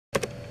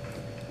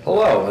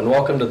Hello, and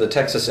welcome to the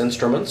Texas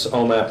Instruments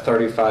OMAP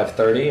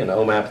 3530 and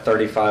OMAP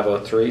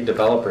 3503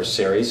 Developers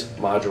Series,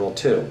 Module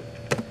 2.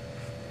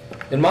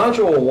 In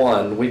Module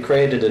 1, we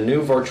created a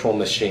new virtual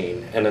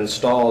machine and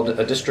installed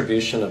a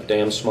distribution of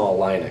damn small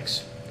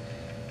Linux.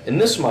 In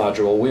this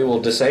module, we will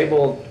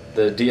disable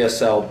the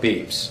DSL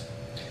beeps.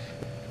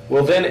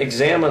 We'll then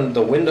examine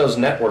the Windows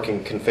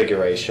networking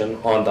configuration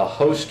on the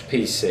host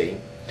PC,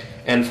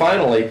 and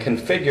finally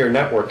configure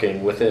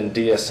networking within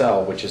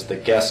DSL, which is the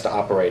guest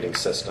operating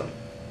system.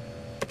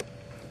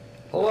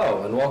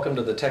 Hello, and welcome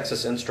to the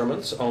Texas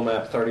Instruments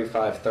OMAP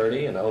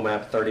 3530 and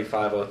OMAP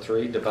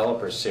 3503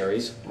 Developers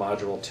Series,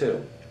 Module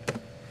 2.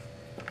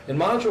 In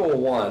Module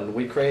 1,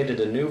 we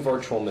created a new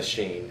virtual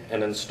machine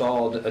and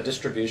installed a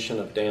distribution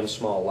of damn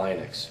small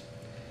Linux.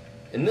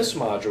 In this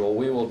module,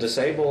 we will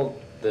disable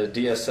the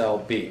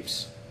DSL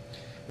beeps.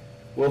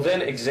 We'll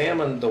then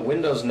examine the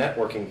Windows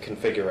networking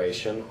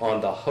configuration on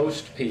the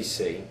host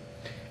PC,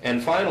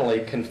 and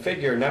finally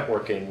configure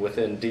networking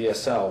within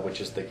DSL,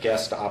 which is the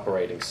guest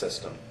operating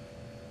system.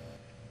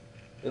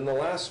 In the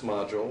last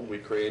module, we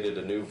created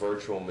a new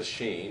virtual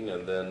machine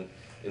and then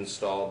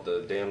installed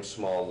the damn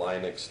small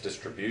Linux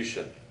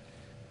distribution.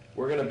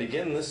 We're going to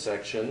begin this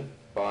section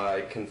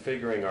by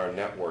configuring our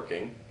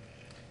networking.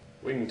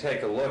 We can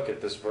take a look at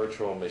this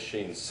virtual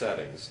machine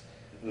settings.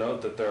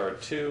 Note that there are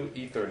two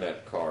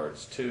Ethernet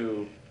cards,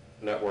 two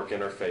network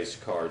interface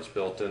cards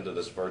built into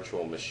this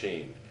virtual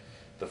machine.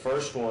 The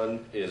first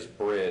one is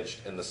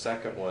bridged and the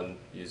second one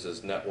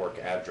uses network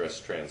address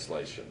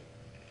translation.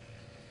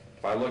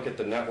 If I look at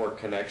the network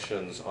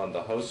connections on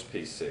the host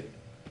PC,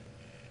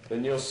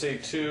 then you'll see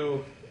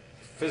two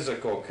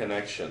physical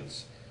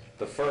connections.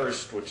 The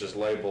first, which is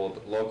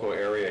labeled local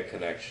area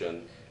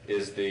connection,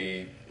 is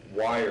the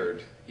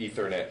wired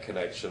Ethernet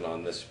connection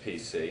on this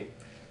PC.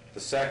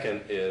 The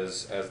second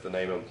is, as the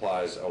name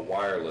implies, a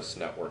wireless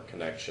network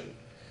connection.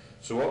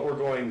 So what we're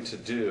going to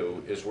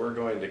do is we're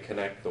going to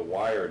connect the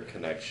wired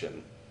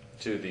connection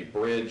to the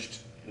bridged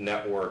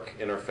network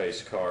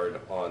interface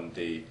card on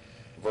the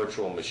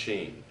virtual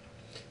machine.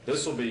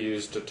 This will be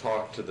used to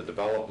talk to the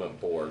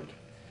development board.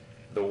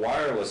 The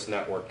wireless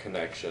network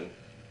connection,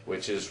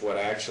 which is what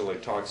actually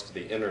talks to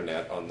the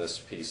internet on this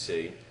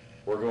PC,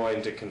 we're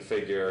going to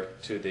configure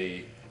to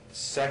the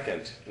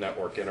second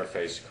network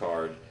interface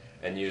card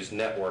and use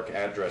network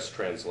address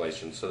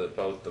translation so that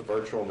both the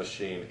virtual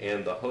machine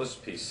and the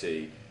host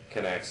PC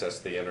can access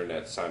the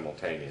internet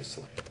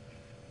simultaneously.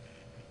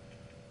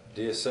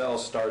 DSL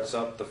starts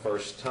up the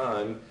first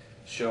time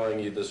showing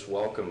you this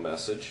welcome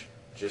message.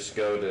 Just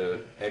go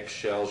to X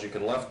shells. You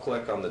can left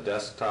click on the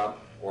desktop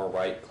or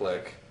right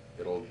click.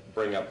 It'll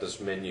bring up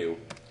this menu.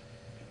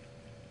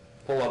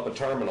 Pull up a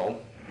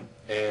terminal,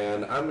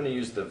 and I'm going to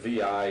use the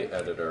VI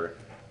editor.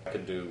 I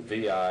can do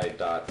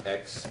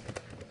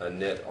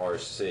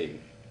vi.xinitrc.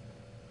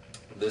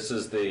 This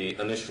is the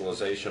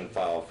initialization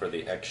file for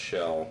the X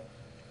shell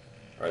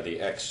or the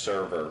X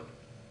server.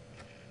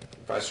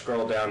 If I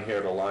scroll down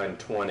here to line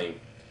 20,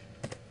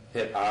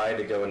 hit I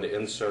to go into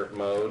insert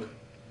mode,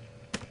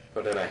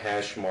 put in a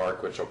hash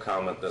mark which will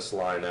comment this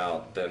line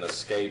out, then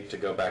escape to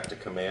go back to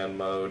command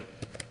mode,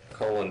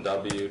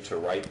 :W to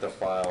write the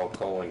file,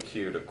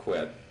 :Q to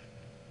quit.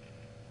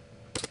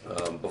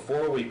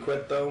 Before we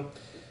quit though,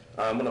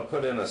 I'm going to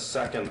put in a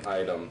second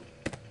item.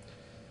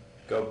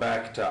 Go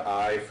back to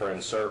I for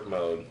insert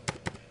mode.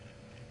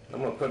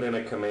 I'm going to put in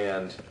a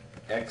command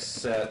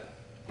xset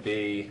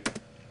b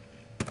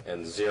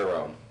and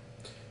 0.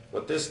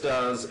 What this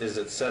does is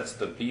it sets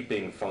the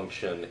beeping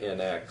function in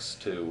X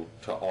to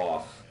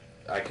off.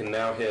 I can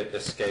now hit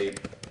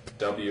escape,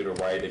 W to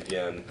write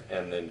again,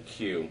 and then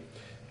Q.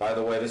 By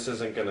the way, this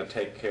isn't going to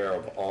take care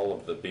of all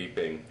of the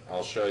beeping.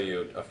 I'll show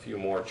you a few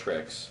more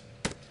tricks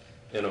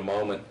in a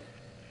moment.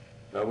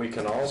 Now we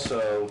can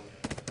also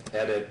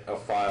edit a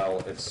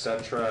file,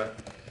 etc.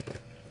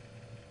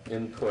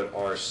 input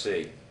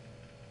RC.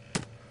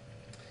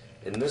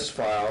 In this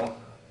file,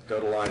 go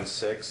to line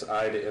 6,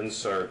 I to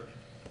insert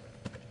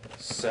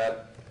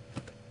set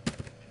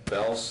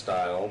bell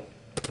style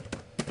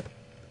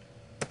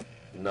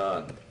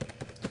none.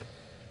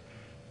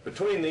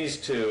 Between these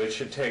two, it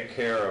should take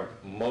care of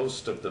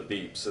most of the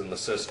beeps in the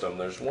system.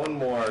 There's one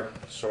more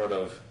sort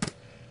of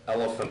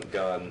elephant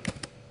gun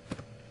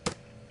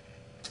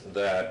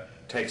that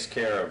takes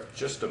care of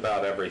just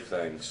about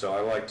everything, so I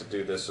like to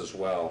do this as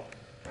well.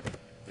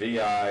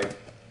 VI,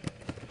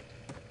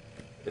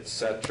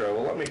 etc.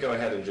 Well, let me go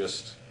ahead and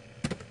just,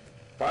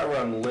 if I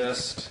run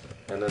list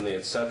and then the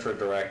etc.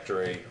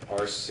 directory,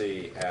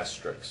 RC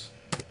asterisk,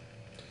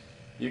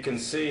 you can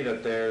see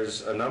that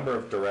there's a number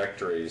of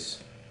directories,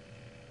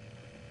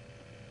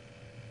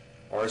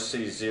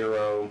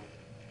 RC0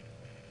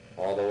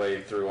 all the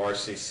way through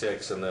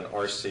RC6 and then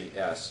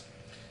RCS.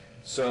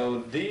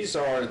 So these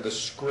are the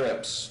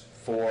scripts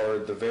for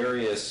the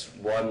various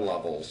run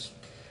levels.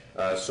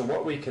 So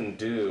what we can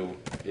do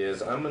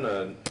is I'm going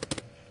to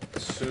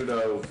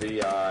sudo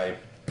vi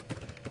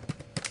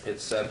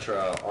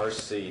etc.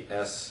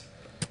 RCS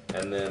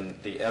and then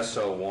the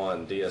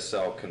SO1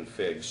 DSL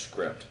config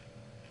script.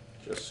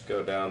 just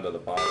go down to the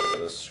bottom of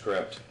the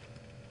script.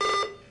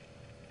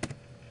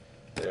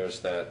 There's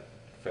that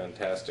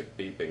fantastic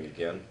beeping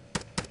again.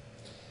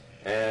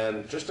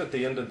 And just at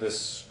the end of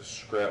this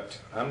script,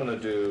 I'm going to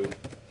do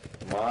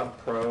mod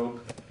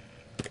probe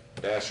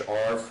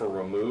 -R for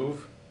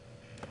remove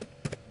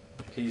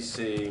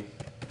PC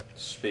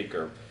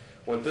speaker.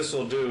 What this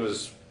will do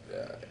is,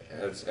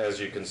 as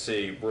you can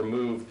see,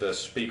 remove the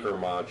speaker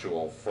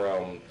module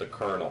from the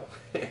kernel.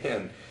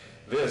 And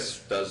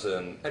this does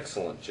an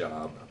excellent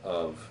job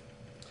of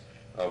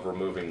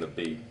removing the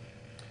beep.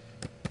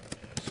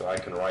 So I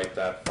can write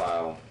that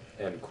file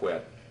and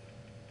quit.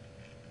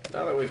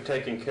 Now that we've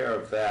taken care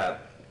of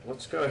that,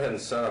 let's go ahead and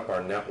set up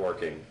our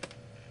networking.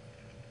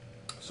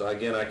 So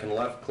again, I can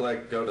left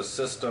click, go to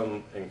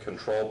System and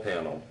Control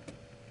Panel.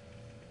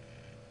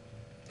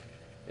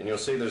 And you'll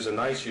see there's a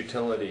nice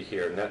utility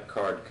here,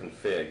 Netcard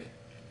Config.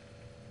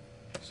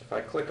 So if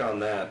I click on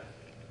that,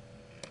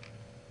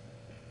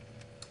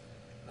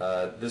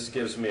 this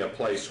gives me a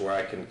place where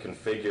I can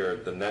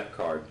configure the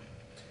netcard.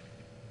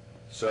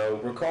 So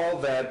recall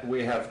that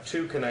we have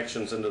two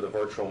connections into the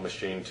virtual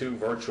machine, two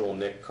virtual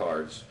NIC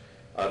cards.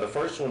 The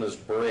first one is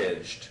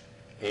bridged,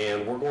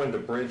 and we're going to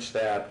bridge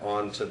that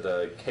onto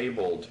the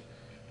cabled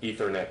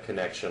Ethernet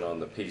connection on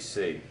the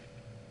PC.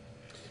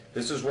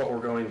 This is what we're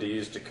going to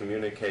use to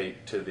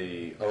communicate to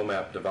the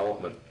OMAP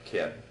development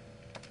kit.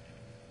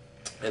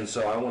 And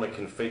so I want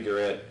to configure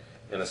it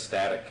in a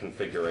static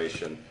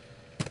configuration.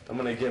 I'm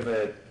going to give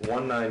it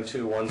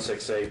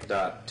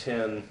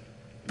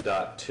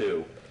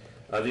 192.168.10.2.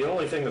 The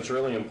only thing that's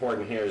really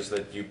important here is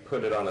that you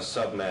put it on a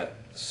subnet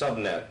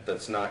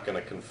that's not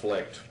going to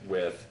conflict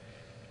with,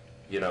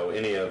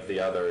 any of the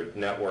other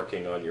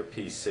networking on your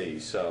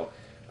PC. So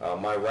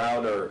my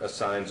router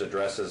assigns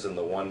addresses in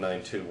the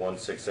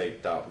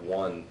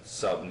 192.168.1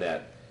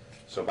 subnet.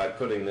 So by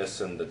putting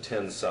this in the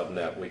 10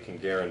 subnet, we can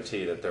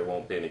guarantee that there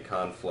won't be any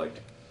conflict.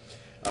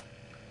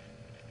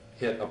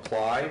 Hit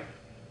apply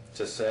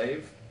to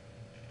save,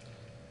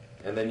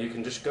 and then you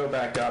can just go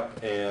back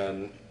up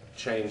and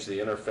change the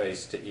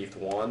interface to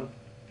ETH1.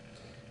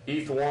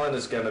 ETH1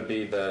 is going to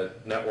be the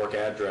network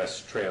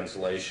address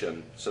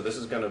translation. So this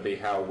is going to be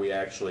how we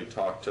actually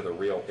talk to the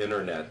real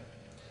internet.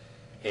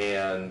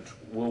 And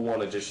we'll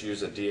want to just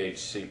use a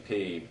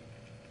DHCP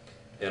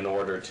in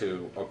order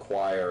to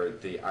acquire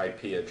the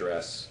IP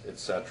address,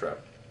 etc.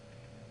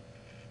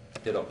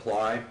 Hit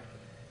apply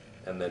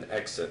and then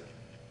exit.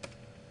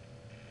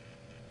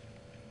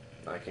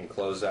 I can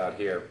close out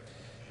here.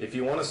 If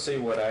you want to see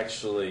what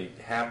actually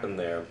happened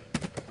there,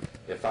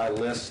 if I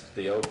list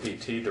the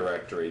OPT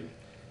directory,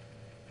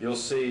 you'll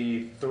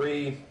see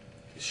 3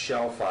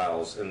 shell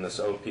files in this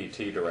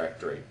OPT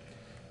directory.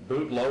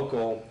 Boot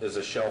local is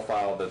a shell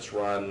file that's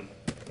run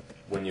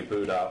when you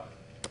boot up.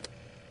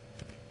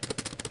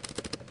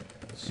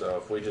 So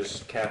if we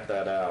just cap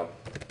that out,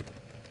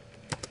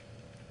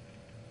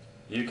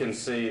 you can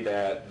see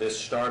that this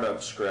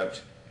startup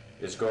script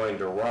is going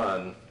to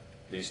run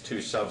these 2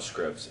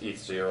 subscripts,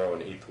 ETH0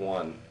 and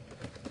ETH1.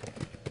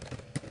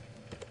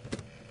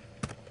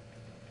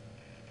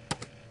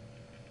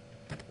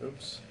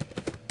 Oops.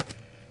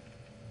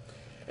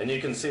 And you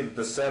can see that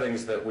the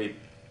settings that we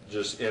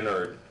just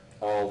entered,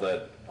 all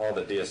that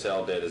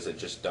DSL did is it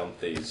just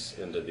dumped these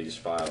into these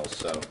files.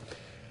 So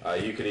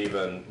you could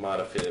even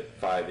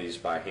modify these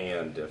by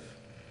hand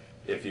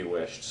if you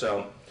wished.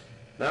 So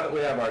now that we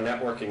have our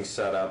networking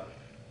set up,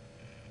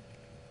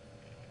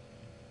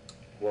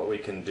 what we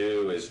can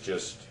do is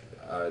just,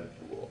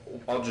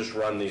 I'll just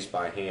run these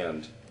by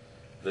hand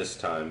this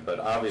time, but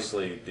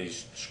obviously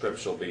these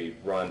scripts will be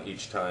run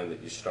each time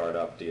that you start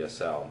up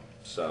DSL.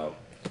 So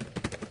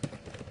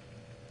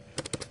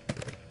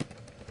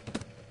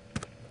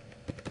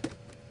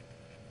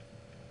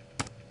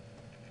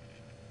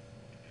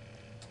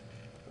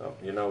oh,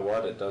 you know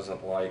what? It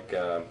doesn't like,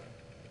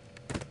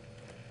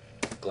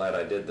 glad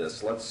I did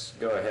this. Let's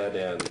go ahead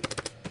and,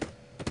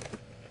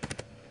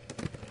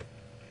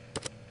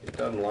 it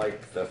doesn't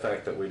like the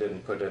fact that we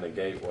didn't put in a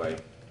gateway,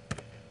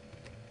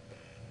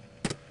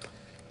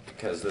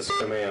 because this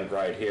command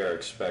right here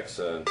expects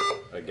a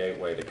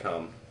gateway to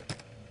come.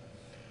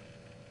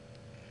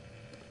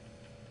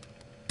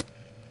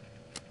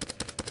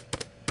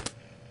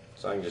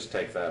 So I can just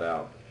take that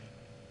out.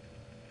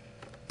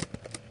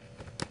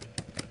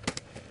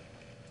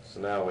 So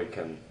now we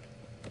can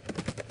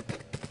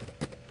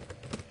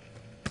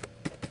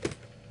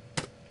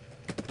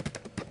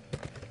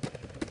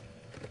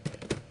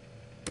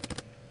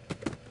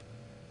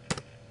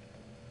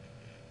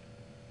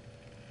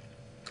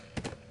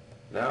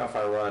now if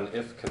I run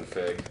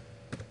ifconfig,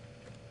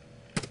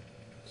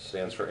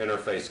 stands for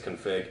interface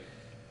config,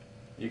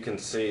 you can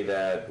see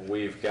that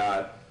we've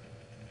got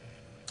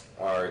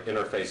our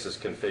interfaces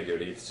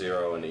configured,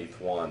 ETH0 and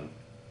ETH1,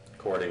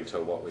 according to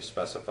what we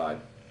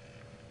specified.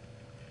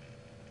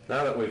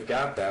 Now that we've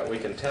got that, we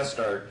can test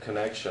our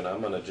connection.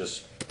 I'm going to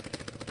just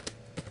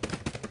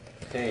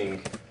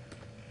ping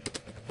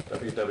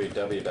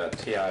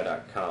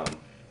www.ti.com,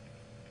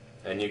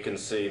 and you can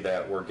see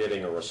that we're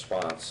getting a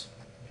response.